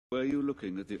Were you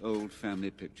looking at the old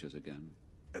family pictures again?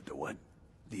 At the what?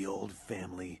 The old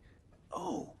family?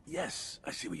 Oh, yes,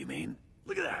 I see what you mean.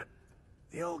 Look at that.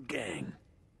 The old gang.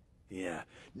 Yeah,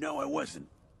 no, I wasn't.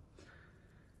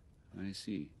 I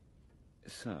see.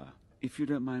 Sir, if you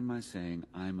don't mind my saying,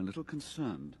 I'm a little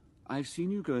concerned. I've seen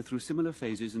you go through similar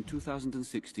phases in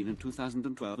 2016 and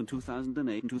 2012 and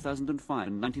 2008 and 2005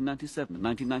 and 1997 and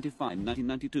 1995 and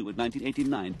 1992 and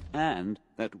 1989 and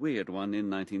that weird one in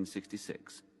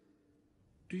 1966.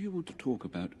 Do you want to talk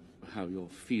about how you're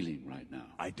feeling right now?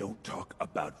 I don't talk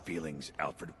about feelings,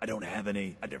 Alfred. I don't have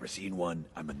any. I've never seen one.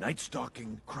 I'm a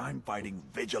night-stalking, crime-fighting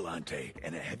vigilante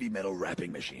and a heavy metal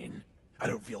rapping machine. I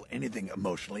don't feel anything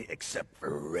emotionally except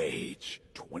for rage.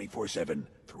 24/7,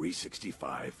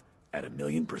 365, at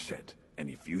 1,000,000%. And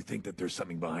if you think that there's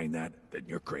something behind that, then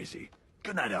you're crazy.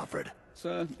 Good night, Alfred.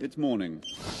 Sir, it's morning.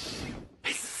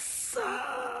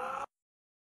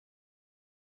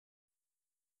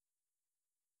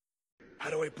 How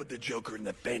do I put the Joker in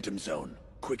the Phantom Zone?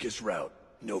 Quickest route,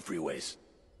 no freeways.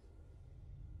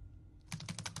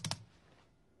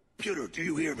 Computer, do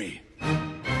you hear me?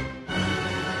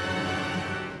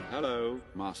 Hello,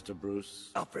 Master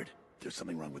Bruce. Alfred, there's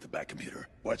something wrong with the back computer.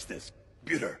 Watch this.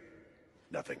 Computer.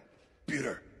 Nothing.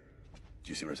 Computer. Do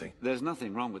you see what I'm saying? There's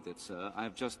nothing wrong with it, sir.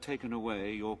 I've just taken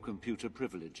away your computer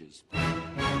privileges.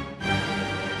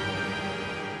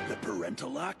 The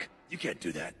parental lock? You can't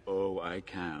do that. Oh, I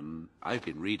can. I've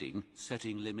been reading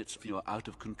Setting Limits for Your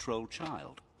Out-of-Control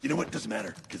Child. You know what? Doesn't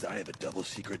matter, because I have a double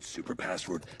secret super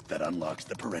password that unlocks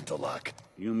the parental lock.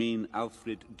 You mean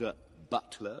Alfred de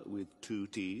Butler with 2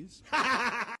 T's?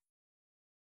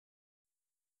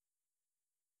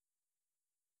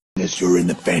 As you're in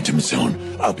the Phantom Zone,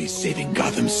 I'll be saving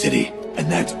Gotham City,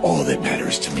 and that's all that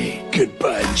matters to me.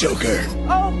 Goodbye, Joker.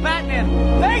 Oh, Batman,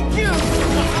 thank you!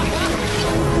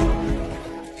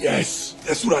 Yes,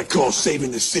 that's what I call saving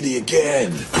the city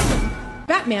again.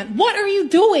 Batman, what are you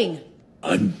doing?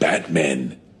 I'm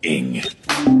Batman-ing.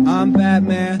 I'm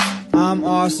Batman, I'm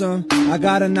awesome. I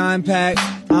got a 9-pack,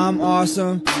 I'm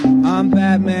awesome. I'm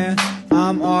Batman,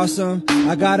 I'm awesome.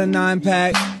 I got a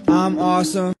 9-pack, I'm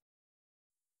awesome.